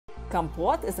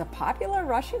Kompot is a popular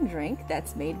Russian drink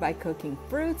that's made by cooking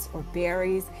fruits or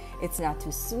berries. It's not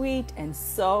too sweet and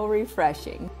so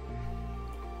refreshing.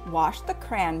 Wash the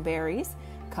cranberries,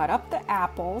 cut up the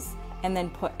apples, and then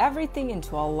put everything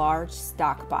into a large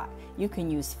stock pot. You can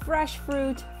use fresh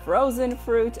fruit, frozen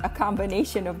fruit, a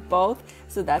combination of both.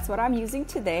 So that's what I'm using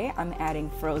today. I'm adding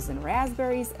frozen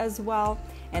raspberries as well,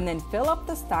 and then fill up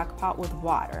the stock pot with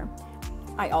water.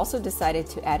 I also decided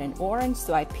to add an orange,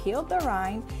 so I peeled the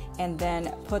rind and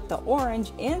then put the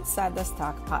orange inside the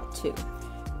stock pot too.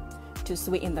 To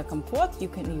sweeten the Kompot, you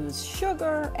can use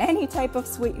sugar, any type of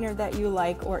sweetener that you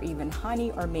like, or even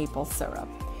honey or maple syrup.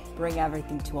 Bring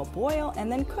everything to a boil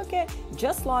and then cook it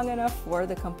just long enough for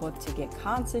the Kompot to get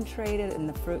concentrated and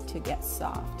the fruit to get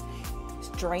soft.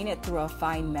 Strain it through a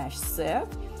fine mesh sieve,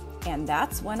 and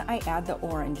that's when I add the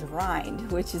orange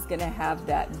rind, which is gonna have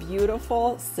that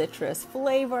beautiful citrus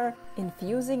flavor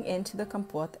infusing into the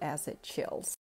Kompot as it chills.